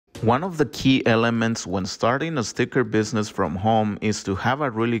One of the key elements when starting a sticker business from home is to have a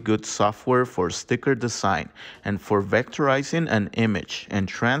really good software for sticker design and for vectorizing an image and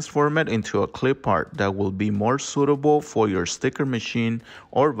transform it into a clip art that will be more suitable for your sticker machine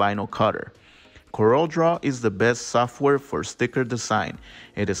or vinyl cutter. Coreldraw is the best software for sticker design.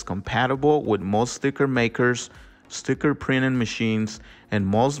 It is compatible with most sticker makers, sticker printing machines, and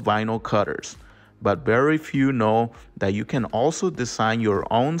most vinyl cutters. But very few know that you can also design your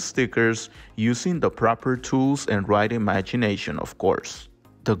own stickers using the proper tools and right imagination, of course.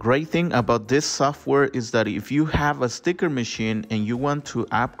 The great thing about this software is that if you have a sticker machine and you want to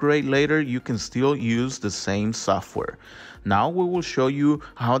upgrade later, you can still use the same software. Now we will show you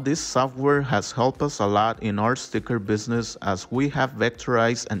how this software has helped us a lot in our sticker business, as we have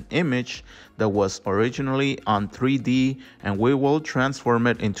vectorized an image that was originally on 3D and we will transform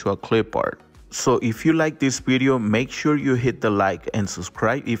it into a clip art. So if you like this video, make sure you hit the like and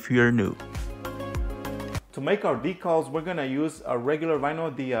subscribe if you're new. To make our decals, we're gonna use a regular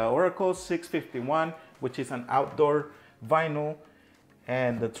vinyl, the Oracle 651, which is an outdoor vinyl.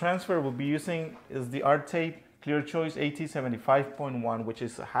 And the transfer we'll be using is the Art Tape Clear Choice AT75.1, which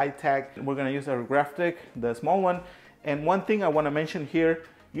is high tech. We're gonna use our Graphtec, the small one. And one thing I wanna mention here,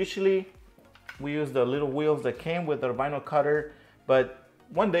 usually we use the little wheels that came with our vinyl cutter, but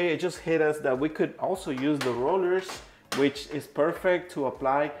one day it just hit us that we could also use the rollers, which is perfect to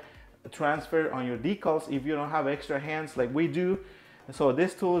apply a transfer on your decals if you don't have extra hands like we do. So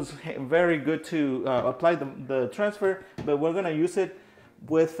this tool is very good to apply the transfer, but we're gonna use it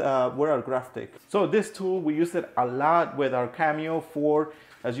with our Graphtec. So this tool, we use it a lot with our Cameo 4,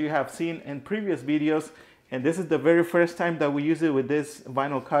 as you have seen in previous videos, and this is the very first time that we use it with this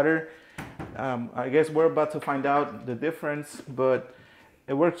vinyl cutter. I guess we're about to find out the difference, but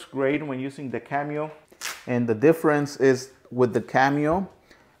it works great when using the Cameo. And the difference is with the Cameo,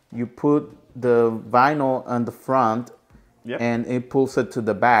 you put the vinyl on the front, yep, and it pulls it to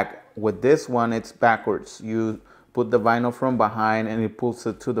the back. With this one, it's backwards. You put the vinyl from behind and it pulls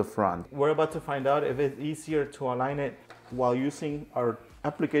it to the front. We're about to find out if it's easier to align it while using our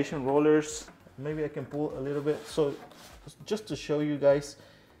application rollers. Maybe I can pull a little bit. So just to show you guys,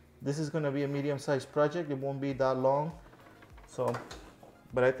 this is gonna be a medium-sized project. It won't be that long. So,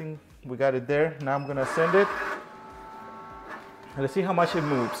 but I think we got it there. Now I'm gonna send it. Let's see how much it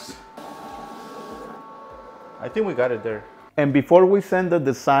moves. I think we got it there. And before we send the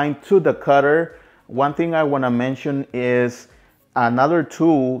design to the cutter, one thing I wanna mention is another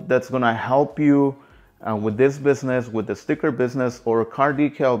tool that's gonna help you with this business, with the sticker business or car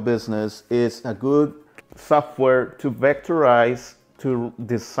decal business, is a good software to vectorize, to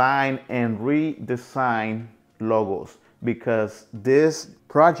design and redesign logos. Because this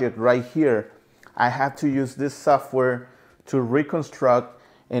project right here, I had to use this software to reconstruct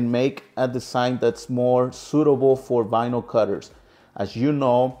and make a design that's more suitable for vinyl cutters. As you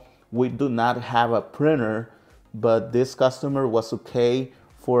know, we do not have a printer, but this customer was okay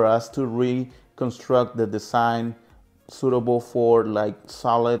for us to reconstruct the design suitable for like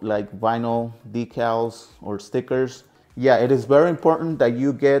solid, like vinyl decals or stickers. Yeah, it is very important that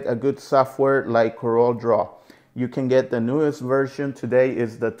you get a good software like Coreldraw. You can get the newest version. Today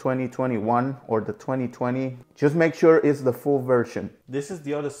is the 2021 or the 2020. Just make sure it's the full version. This is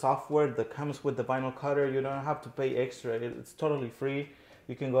the other software that comes with the vinyl cutter. You don't have to pay extra. It's totally free.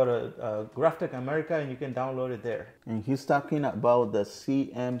 You can go to Graphtec America and you can download it there. And he's talking about the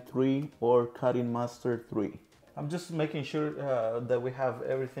CM3 or Cutting Master 3. I'm just making sure that we have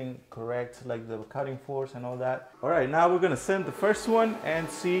everything correct, like the cutting force and all that. All right, now we're gonna send the first one and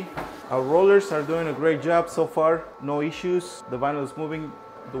see. Our rollers are doing a great job so far. No issues. The vinyl is moving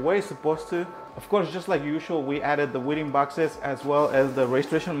the way it's supposed to. Of course, just like usual, we added the weeding boxes as well as the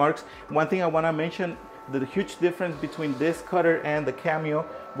registration marks. One thing I wanna mention, the huge difference between this cutter and the Cameo,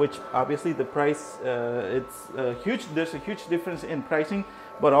 which obviously the price, there's a huge difference in pricing,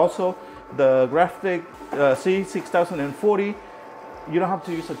 but also the Graphtec C6040, you don't have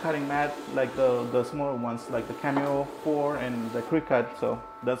to use a cutting mat like the smaller ones, like the Cameo 4 and the Quick Cut. So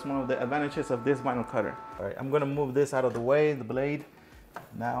that's one of the advantages of this vinyl cutter. All right, I'm gonna move this out of the way, the blade.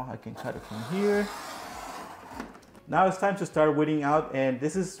 Now I can cut it from here. Now it's time to start weeding out, and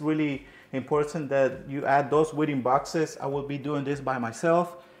this is really important that you add those weeding boxes. I will be doing this by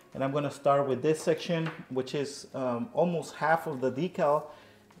myself, and I'm gonna start with this section, which is almost half of the decal.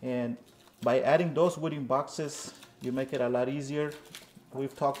 And by adding those weeding boxes, you make it a lot easier.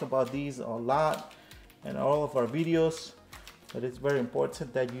 We've talked about these a lot in all of our videos, but it's very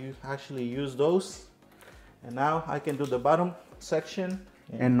important that you actually use those. And now I can do the bottom section.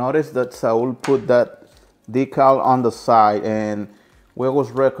 And notice that Saul put that decal on the side, and We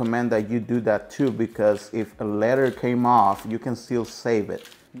always recommend that you do that too, because if a letter came off, you can still save it.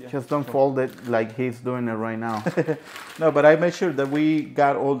 Yeah. Just don't fold it like he's doing it right now. No, but I made sure that we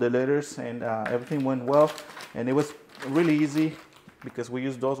got all the letters and everything went well. And it was really easy because we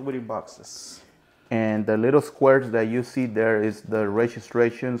used those wooden boxes. And the little squares that you see there is the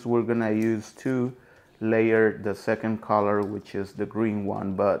registrations we're gonna use to layer the second color, which is the green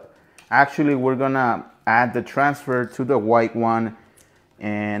one. But actually we're gonna add the transfer to the white one,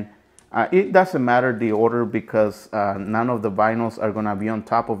 and it doesn't matter the order because none of the vinyls are gonna be on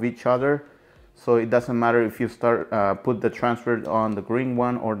top of each other. So it doesn't matter if you put the transfer on the green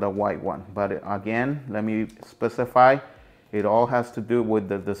one or the white one. But again, let me specify, it all has to do with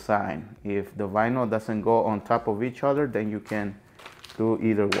the design. If the vinyl doesn't go on top of each other, then you can do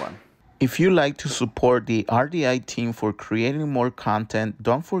either one. If you like to support the RDI team for creating more content,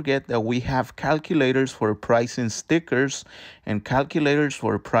 don't forget that we have calculators for pricing stickers and calculators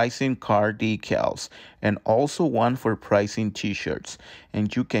for pricing car decals, and also one for pricing t-shirts.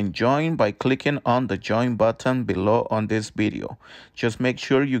 And you can join by clicking on the join button below on this video. Just make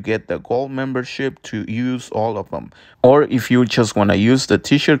sure you get the gold membership to use all of them. Or if you just want to use the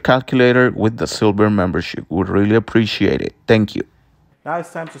t-shirt calculator with the silver membership, we'd really appreciate it. Thank you. Now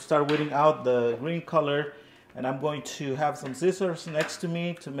it's time to start weeding out the green color, and I'm going to have some scissors next to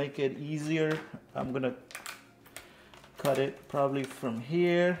me to make it easier. I'm gonna cut it probably from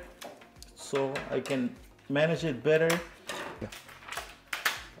here so I can manage it better. Yeah.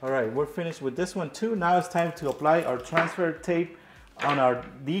 All right, we're finished with this one too. Now it's time to apply our transfer tape on our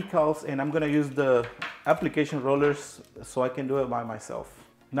decals, and I'm gonna use the application rollers so I can do it by myself.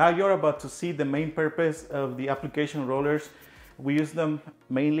 Now you're about to see the main purpose of the application rollers. We use them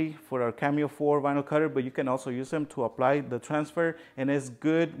mainly for our Cameo 4 vinyl cutter, but you can also use them to apply the transfer, and it's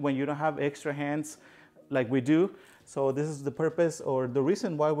good when you don't have extra hands like we do. So this is the purpose, or the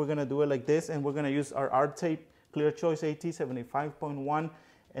reason why we're gonna do it like this, and we're gonna use our art tape Clear Choice AT 75.1,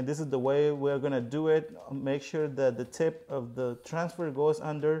 and this is the way we're gonna do it. Make sure that the tip of the transfer goes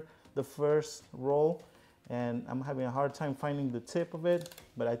under the first roll, and I'm having a hard time finding the tip of it,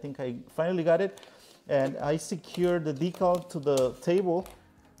 but I think I finally got it. And I secure the decal to the table.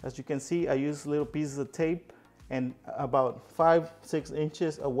 As you can see, I use little pieces of tape, and about 5-6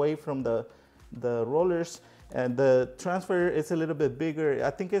 inches away from the rollers. And the transfer is a little bit bigger.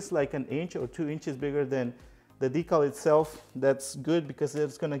 I think it's like 1 inch or 2 inches bigger than the decal itself. That's good because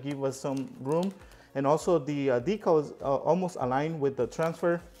it's gonna give us some room. And also the decal is almost aligned with the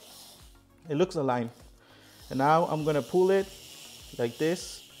transfer. It looks aligned. And now I'm gonna pull it like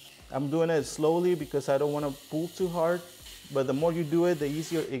this. I'm doing it slowly because I don't want to pull too hard, but the more you do it, the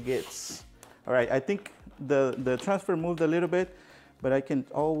easier it gets. All right, I think the transfer moved a little bit, but I can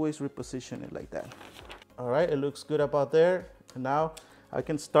always reposition it like that. All right, it looks good about there. And now I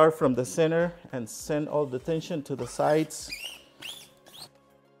can start from the center and send all the tension to the sides.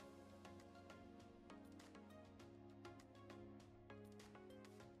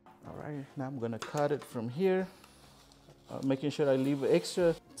 All right, now I'm gonna cut it from here. Making sure I leave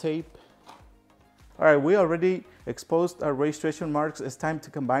extra tape. All right, we already exposed our registration marks. It's time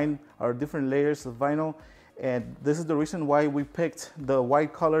to combine our different layers of vinyl. And this is the reason why we picked the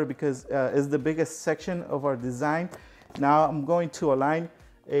white color, because it's the biggest section of our design. Now I'm going to align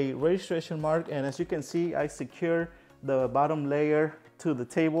a registration mark. And as you can see, I secure the bottom layer to the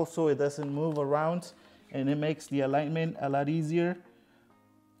table so it doesn't move around. And it makes the alignment a lot easier.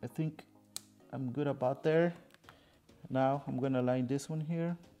 I think I'm good about there. Now I'm gonna align this one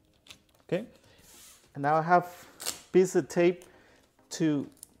here, okay? And now I have a piece of tape to,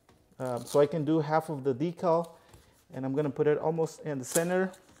 so I can do half of the decal, and I'm gonna put it almost in the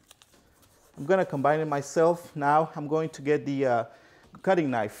center. I'm gonna combine it myself. Now I'm going to get the cutting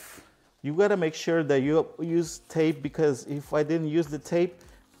knife. You gotta make sure that you use tape, because if I didn't use the tape,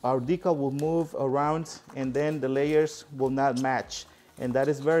 our decal will move around and then the layers will not match. And that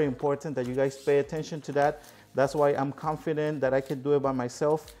is very important that you guys pay attention to that. That's why I'm confident that I can do it by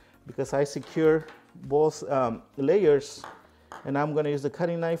myself, because I secure both layers. And I'm gonna use the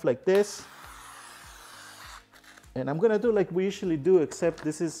cutting knife like this. And I'm gonna do like we usually do, except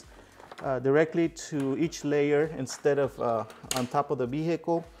this is directly to each layer instead of on top of the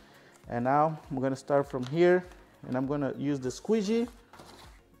vehicle. And now I'm gonna start from here, and I'm gonna use the squeegee.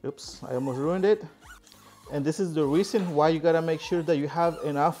 Oops, I almost ruined it. And this is the reason why you gotta make sure that you have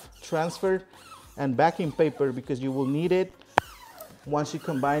enough transfer and backing paper, because you will need it once you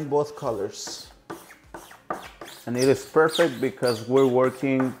combine both colors. And it is perfect because we're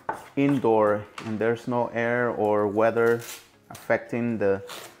working indoor and there's no air or weather affecting the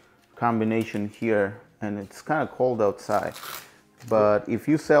combination here, and it's kind of cold outside. But if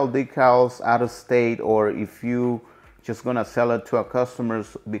you sell decals out of state, or if you just gonna sell it to a customer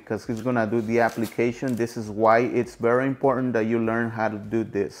because he's gonna do the application, this is why it's very important that you learn how to do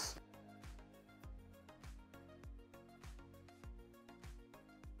this.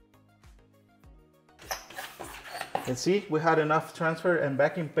 And see, we had enough transfer and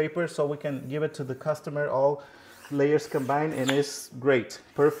backing paper so we can give it to the customer, all layers combined, and it's great,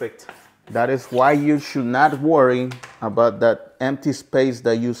 perfect. That is why you should not worry about that empty space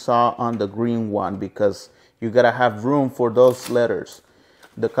that you saw on the green one, because you gotta have room for those letters.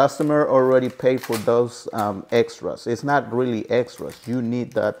 The customer already paid for those extras. It's not really extras. You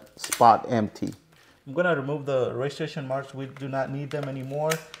need that spot empty. I'm gonna remove the registration marks. We do not need them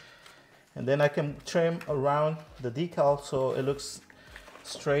anymore. And then I can trim around the decal so it looks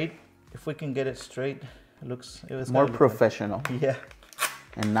straight. If we can get it straight, it's more professional. Like, yeah.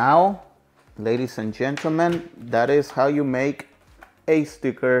 And now, ladies and gentlemen, that is how you make a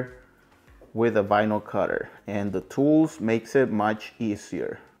sticker with a vinyl cutter, and the tools makes it much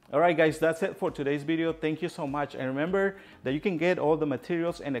easier. All right, guys, that's it for today's video. Thank you so much. And remember that you can get all the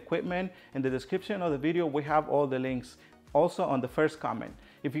materials and equipment in the description of the video. We have all the links also on the first comment.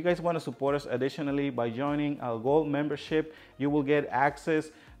 If you guys want to support us additionally by joining our gold membership, you will get access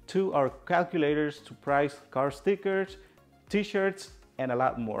to our calculators to price car stickers, t-shirts, and a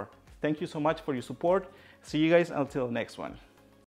lot more. Thank you so much for your support. See you guys until next one.